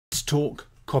talk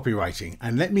copywriting,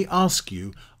 and let me ask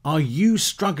you, are you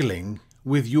struggling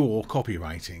with your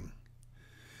copywriting?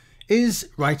 Is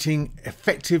writing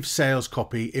effective sales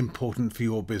copy important for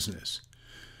your business?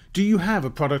 Do you have a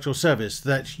product or service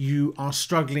that you are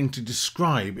struggling to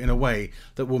describe in a way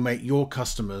that will make your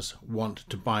customers want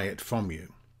to buy it from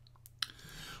you?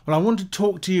 Well, I want to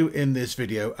talk to you in this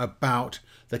video about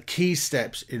the key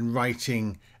steps in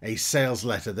writing a sales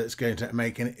letter that's going to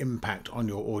make an impact on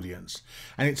your audience.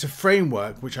 And it's a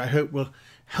framework which I hope will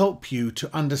help you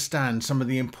to understand some of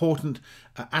the important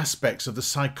aspects of the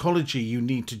psychology you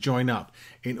need to join up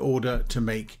in order to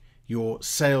make your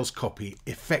sales copy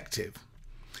effective.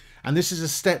 And this is a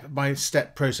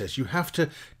step-by-step process. You have to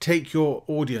take your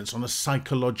audience on a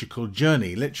psychological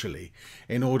journey, literally,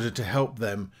 in order to help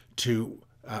them to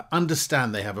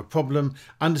understand they have a problem,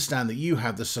 understand that you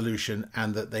have the solution,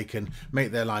 and that they can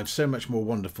make their lives so much more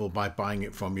wonderful by buying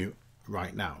it from you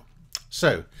right now.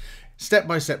 So,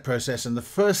 step-by-step process, and the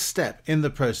first step in the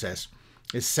process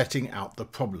is setting out the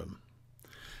problem.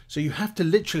 So you have to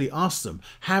literally ask them,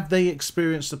 have they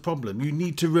experienced the problem? You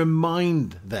need to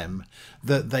remind them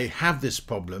that they have this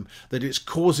problem, that it's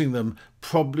causing them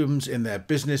problems in their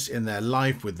business, in their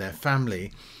life, with their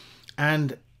family,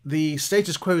 and the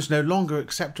status quo is no longer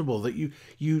acceptable, that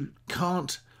you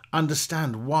can't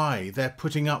understand why they're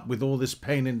putting up with all this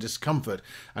pain and discomfort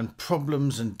and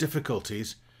problems and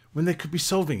difficulties when they could be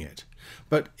solving it.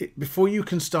 But before you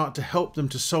can start to help them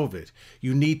to solve it,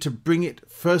 you need to bring it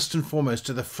first and foremost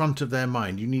to the front of their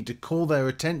mind. You need to call their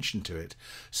attention to it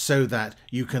so that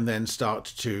you can then start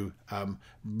to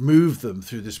move them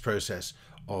through this process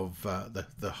of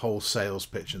the whole sales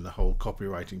pitch and the whole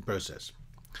copywriting process.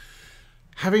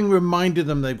 Having reminded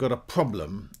them they've got a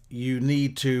problem, you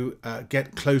need to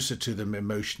get closer to them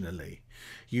emotionally.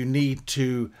 You need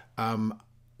to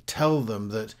tell them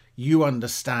that you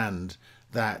understand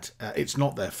that it's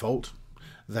not their fault,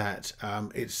 that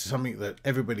it's something that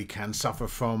everybody can suffer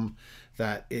from,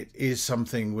 that it is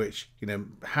something which,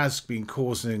 has been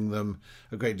causing them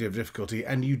a great deal of difficulty,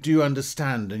 and you do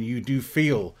understand and you do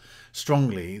feel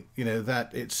strongly,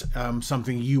 that it's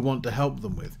something you want to help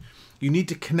them with. You need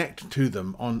to connect to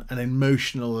them on an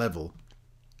emotional level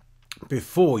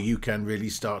before you can really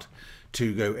start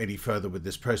to go any further with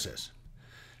this process.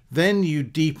 Then you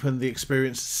deepen the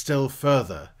experience still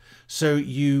further. So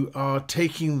you are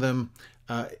taking them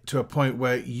to a point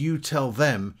where you tell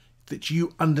them that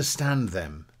you understand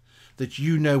them, that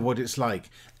you know what it's like,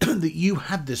 that you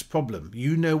had this problem,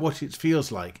 you know what it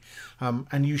feels like,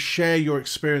 and you share your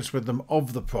experience with them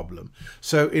of the problem.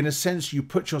 So in a sense, you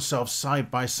put yourself side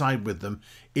by side with them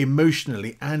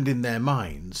emotionally and in their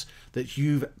minds, that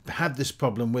you've had this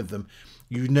problem with them,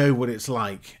 you know what it's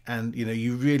like, and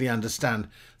you really understand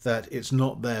that it's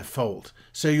not their fault.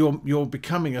 So you're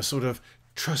becoming a sort of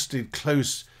trusted,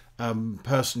 close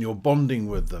person. You're bonding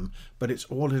with them, but it's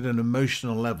all at an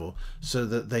emotional level so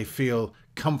that they feel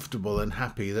comfortable and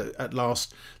happy that at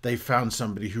last they found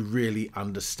somebody who really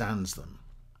understands them.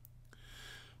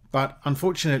 But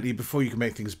unfortunately, before you can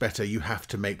make things better, you have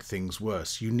to make things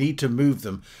worse. You need to move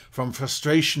them from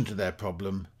frustration to their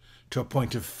problem to a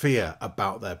point of fear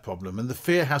about their problem. And the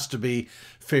fear has to be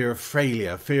fear of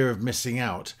failure, fear of missing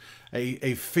out,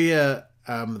 a fear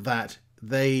that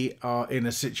they are in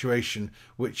a situation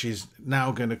which is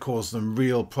now going to cause them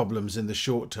real problems in the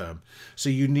short term. So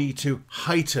you need to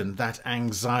heighten that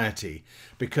anxiety,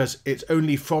 because it's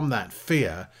only from that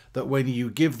fear that when you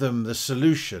give them the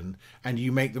solution and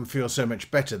you make them feel so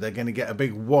much better, they're going to get a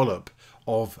big wallop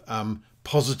of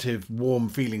positive, warm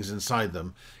feelings inside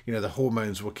them. The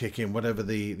hormones will kick in, whatever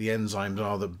the enzymes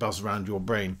are that buzz around your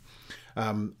brain.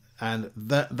 And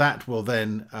that will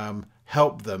then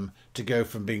help them to go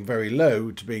from being very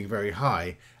low to being very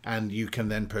high, and you can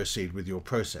then proceed with your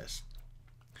process.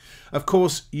 Of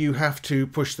course, you have to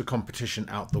push the competition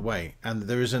out the way, and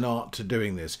there is an art to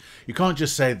doing this. You can't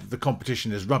just say that the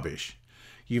competition is rubbish.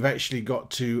 You've actually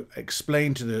got to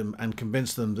explain to them and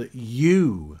convince them that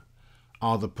you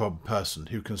are the person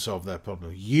who can solve their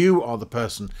problem. You are the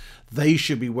person they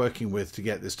should be working with to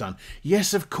get this done.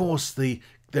 Yes, of course,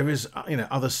 there is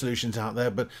other solutions out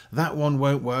there, but that one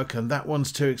won't work, and that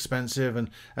one's too expensive, and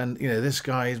this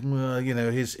guy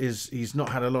is he's not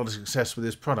had a lot of success with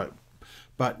his product.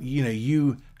 But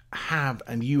you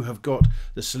have got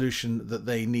the solution that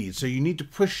they need. So you need to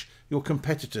push your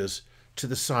competitors to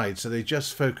the side so they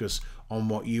just focus on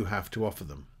what you have to offer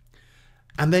them.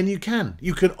 And then you can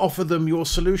offer them your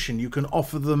solution. You can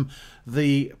offer them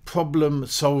the problem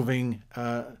solving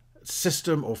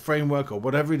system or framework or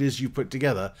whatever it is you put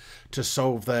together to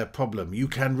solve their problem. You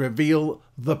can reveal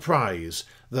the prize,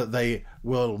 that they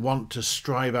will want to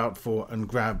strive out for and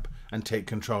grab and take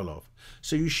control of.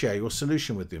 So you share your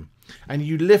solution with them and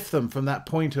you lift them from that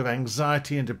point of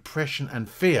anxiety and depression and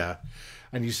fear,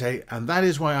 and you say, and that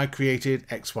is why I created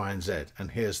X, Y, and Z,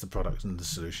 and here's the product and the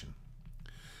solution.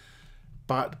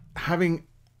 But having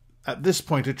at this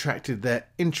point attracted their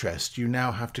interest, you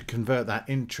now have to convert that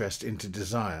interest into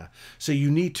desire. So you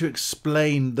need to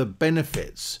explain the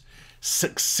benefits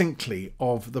succinctly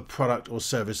of the product or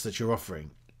service that you're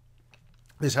offering.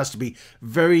 This has to be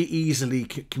very easily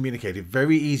communicated,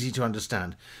 very easy to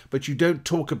understand, but you don't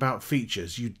talk about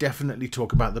features. You definitely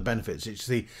talk about the benefits. It's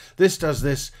this does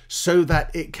this so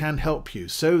that it can help you,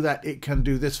 so that it can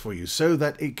do this for you, so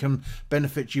that it can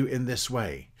benefit you in this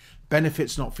way.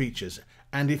 Benefits, not features.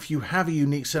 And if you have a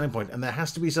unique selling point, and there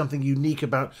has to be something unique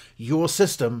about your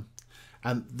system,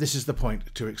 and this is the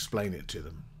point to explain it to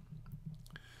them.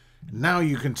 Now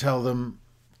you can tell them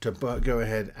to go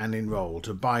ahead and enroll,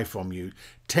 to buy from you.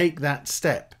 Take that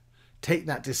step, take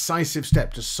that decisive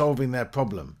step to solving their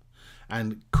problem.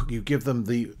 And you give them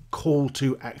the call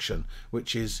to action,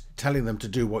 which is telling them to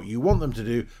do what you want them to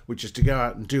do, which is to go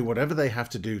out and do whatever they have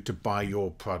to do to buy your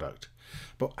product.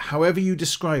 But however you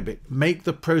describe it, make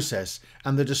the process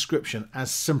and the description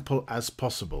as simple as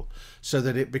possible so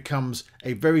that it becomes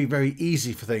a very, very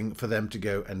easy thing for them to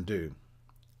go and do.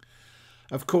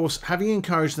 Of course, having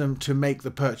encouraged them to make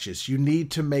the purchase, you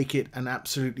need to make it an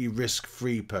absolutely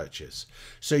risk-free purchase.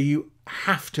 So you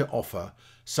have to offer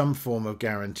some form of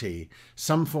guarantee,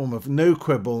 some form of no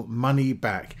quibble, money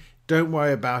back. Don't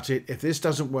worry about it. If this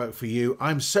doesn't work for you,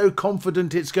 I'm so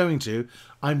confident it's going to,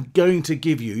 I'm going to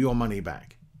give you your money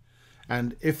back.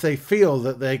 And if they feel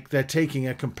that they're taking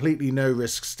a completely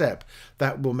no-risk step,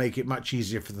 that will make it much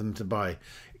easier for them to buy.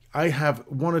 I have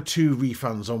 1 or 2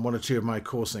 refunds on 1 or 2 of my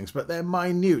course things, but they're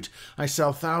minute. I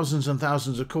sell thousands and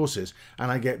thousands of courses and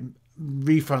I get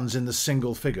refunds in the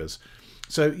single figures.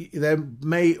 So there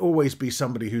may always be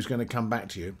somebody who's going to come back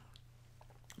to you,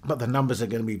 but the numbers are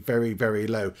going to be very, very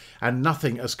low and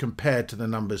nothing as compared to the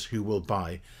numbers who will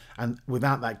buy. And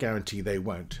without that guarantee, they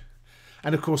won't.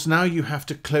 And of course, now you have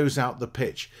to close out the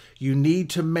pitch. You need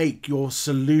to make your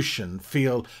solution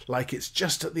feel like it's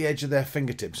just at the edge of their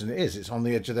fingertips. And it is. It's on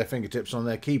the edge of their fingertips on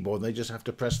their keyboard. And they just have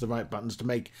to press the right buttons to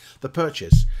make the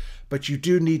purchase. But you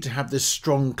do need to have this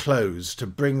strong close to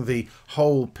bring the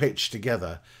whole pitch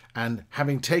together. And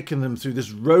having taken them through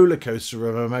this roller coaster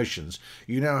of emotions,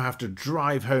 you now have to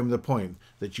drive home the point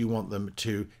that you want them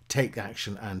to take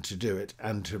action and to do it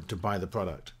and to buy the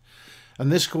product.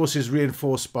 And this course is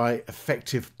reinforced by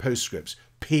effective postscripts,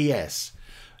 PS.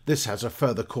 This has a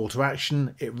further call to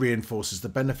action. It reinforces the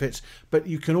benefits, but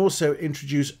you can also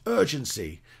introduce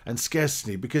urgency and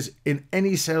scarcity, because in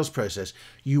any sales process,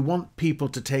 you want people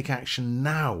to take action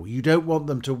now. You don't want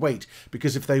them to wait,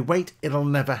 because if they wait, it'll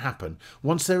never happen.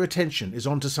 Once their attention is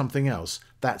onto something else,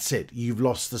 that's it. You've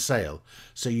lost the sale.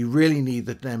 So you really need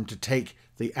them to take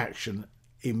the action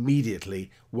immediately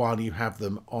while you have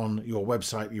them on your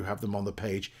website, you have them on the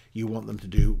page. You want them to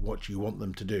do what you want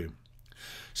them to do.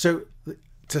 So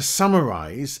to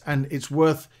summarize, and it's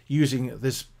worth using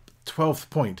this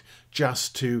 12th point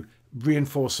just to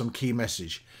reinforce some key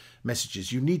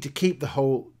messages. You need to keep the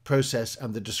whole process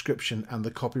and the description and the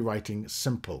copywriting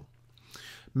simple.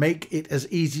 Make it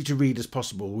as easy to read as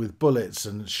possible with bullets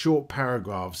and short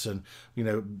paragraphs and,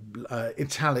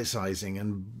 italicizing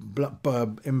and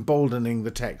emboldening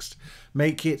the text.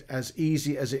 Make it as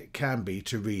easy as it can be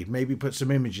to read. Maybe put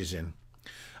some images in.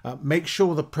 Make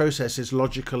sure the process is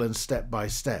logical and step by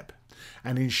step,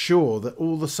 and ensure that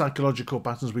all the psychological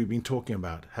buttons we've been talking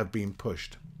about have been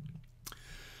pushed.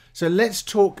 So let's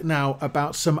talk now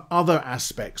about some other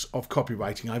aspects of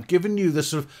copywriting. I've given you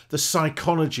the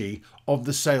psychology of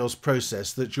the sales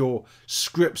process that your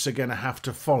scripts are going to have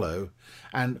to follow.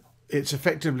 And it's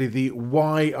effectively the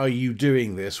why are you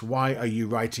doing this? Why are you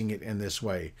writing it in this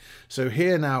way? So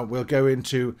here now we'll go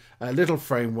into a little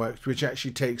framework which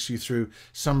actually takes you through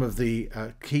some of the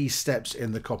key steps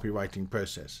in the copywriting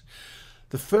process.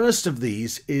 The first of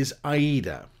these is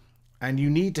AIDA. And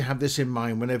you need to have this in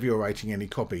mind whenever you're writing any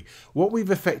copy. What we've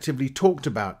effectively talked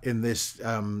about in this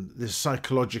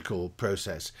psychological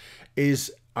process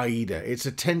is AIDA. It's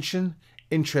attention,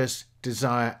 interest,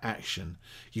 desire, action.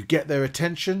 You get their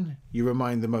attention, you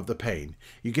remind them of the pain.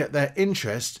 You get their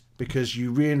interest because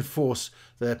you reinforce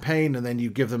their pain and then you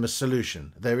give them a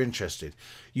solution. They're interested.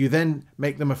 You then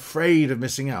make them afraid of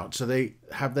missing out, so they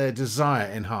have their desire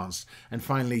enhanced. And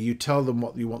finally, you tell them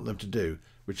what you want them to do,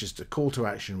 which is the call to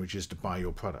action, which is to buy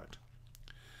your product.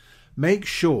 Make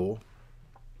sure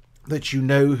that you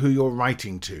know who you're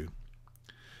writing to.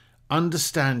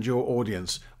 Understand your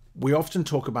audience. We often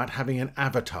talk about having an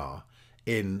avatar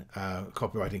in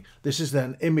copywriting. This is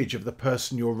an image of the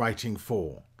person you're writing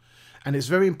for. And it's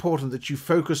very important that you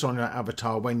focus on your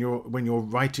avatar when you're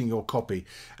writing your copy,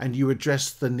 and you address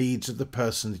the needs of the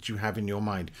person that you have in your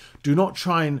mind. Do not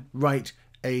try and write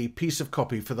a piece of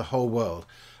copy for the whole world.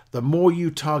 The more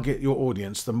you target your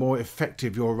audience, the more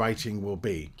effective your writing will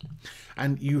be.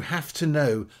 And you have to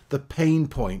know the pain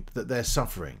point that they're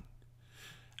suffering.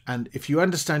 And if you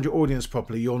understand your audience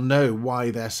properly, you'll know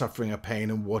why they're suffering a pain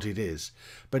and what it is.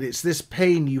 But it's this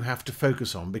pain you have to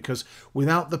focus on, because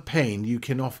without the pain, you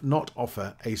can not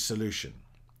offer a solution.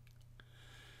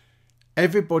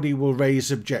 Everybody will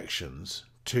raise objections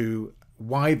to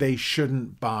why they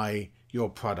shouldn't buy your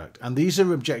product. And these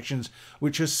are objections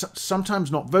which are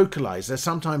sometimes not vocalized. They're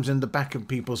sometimes in the back of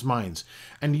people's minds.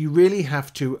 And you really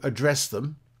have to address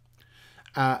them.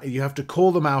 You have to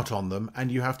call them out on them,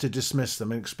 and you have to dismiss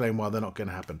them and explain why they're not going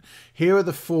to happen. Here are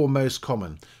the 4 most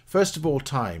common. First of all,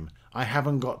 time. I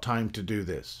haven't got time to do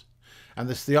this. And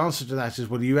the answer to that is,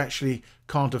 well, you actually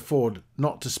can't afford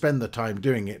not to spend the time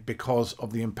doing it because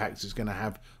of the impact it's going to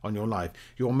have on your life.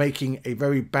 You're making a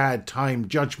very bad time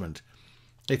judgment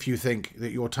if you think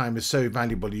that your time is so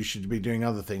valuable you should be doing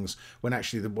other things, when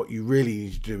actually what you really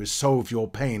need to do is solve your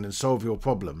pain and solve your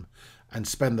problem, and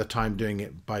spend the time doing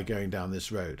it by going down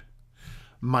this road.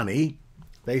 Money.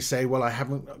 They say, well, I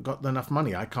haven't got enough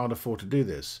money. I can't afford to do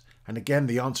this. And again,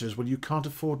 the answer is, well, you can't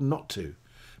afford not to,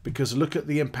 because look at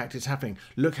the impact it's having.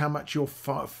 Look how much you're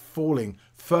falling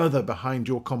further behind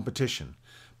your competition.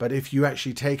 But if you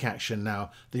actually take action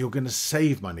now, then you're going to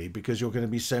save money, because you're going to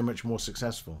be so much more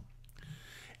successful.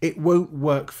 It won't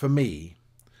work for me.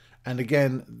 And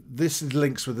again, this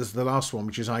links with the last one,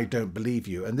 which is I don't believe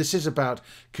you. And this is about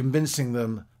convincing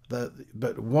them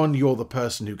that, one, you're the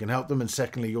person who can help them, and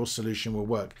secondly, your solution will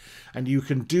work. And you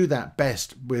can do that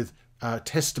best with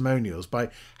testimonials, by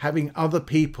having other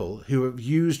people who have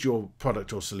used your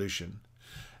product or solution,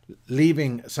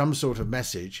 leaving some sort of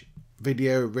message,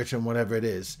 video, written, whatever it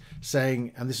is,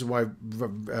 saying, and this is why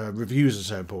reviews are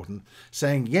so important,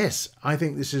 saying, yes, I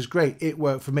think this is great. It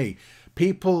worked for me.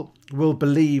 People will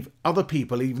believe other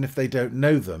people, even if they don't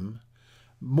know them,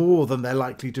 more than they're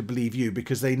likely to believe you,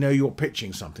 because they know you're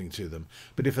pitching something to them.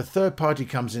 But if a third party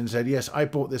comes in and said, yes, I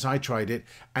bought this, I tried it,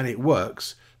 and it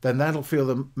works, then that'll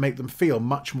make them feel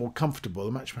much more comfortable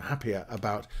and much more happier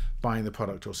about buying the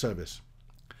product or service.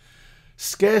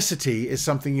 Scarcity is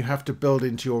something you have to build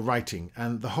into your writing.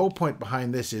 And the whole point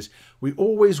behind this is, we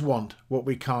always want what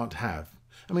we can't have.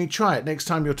 I mean, try it next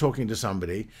time you're talking to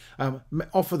somebody.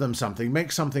 Offer them something,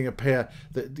 make something appear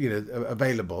that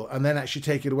available, and then actually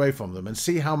take it away from them, and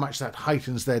see how much that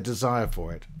heightens their desire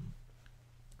for it.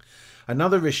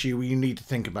 Another issue you need to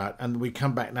think about, and we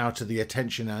come back now to the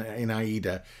attention in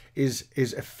AIDA, is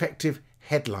effective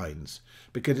headlines,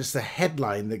 because it's the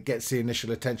headline that gets the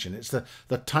initial attention. It's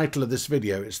the title of this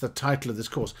video. It's the title of this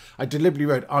course. I deliberately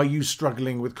wrote, "Are you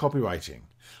struggling with copywriting?"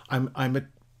 I'm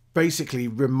basically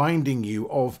reminding you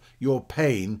of your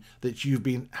pain, that you've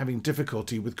been having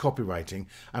difficulty with copywriting,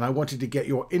 and I wanted to get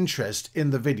your interest in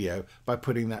the video by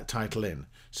putting that title in.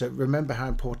 So remember how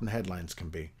important headlines can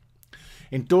be.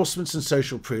 Endorsements and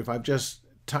social proof I've just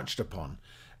touched upon.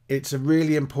 It's a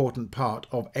really important part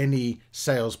of any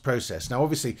sales process. Now,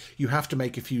 obviously, you have to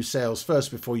make a few sales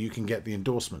first before you can get the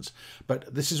endorsements.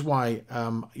 But this is why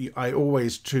I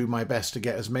always do my best to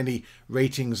get as many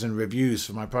ratings and reviews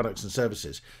for my products and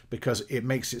services, because it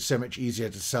makes it so much easier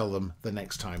to sell them the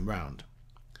next time round.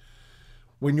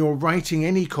 When you're writing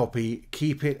any copy,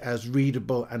 keep it as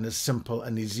readable and as simple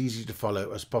and as easy to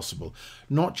follow as possible.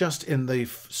 Not just in the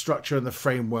structure and the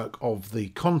framework of the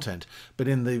content, but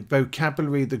in the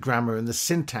vocabulary, the grammar, and the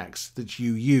syntax that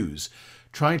you use.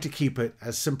 Trying to keep it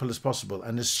as simple as possible,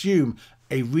 and assume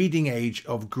a reading age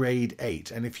of grade 8.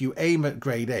 And if you aim at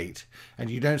grade 8 and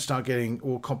you don't start getting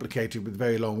all complicated with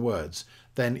very long words,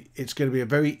 then it's going to be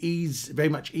very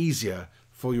much easier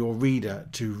for your reader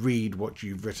to read what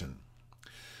you've written.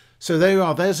 So there you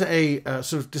are. There's a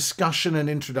sort of discussion and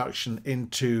introduction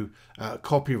into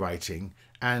copywriting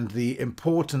and the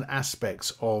important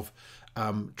aspects of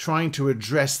trying to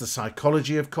address the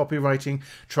psychology of copywriting,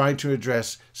 trying to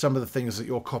address some of the things that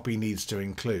your copy needs to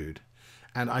include.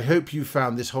 And I hope you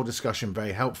found this whole discussion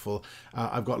very helpful.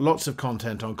 I've got lots of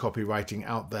content on copywriting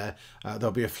out there.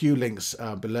 There'll be a few links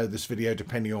below this video,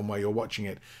 depending on where you're watching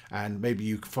it, and maybe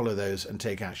you can follow those and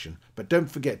take action. But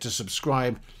don't forget to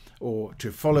subscribe or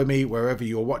to follow me wherever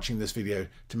you're watching this video,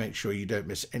 to make sure you don't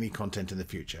miss any content in the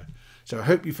future. So I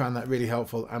hope you found that really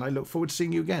helpful, and I look forward to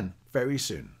seeing you again very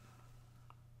soon.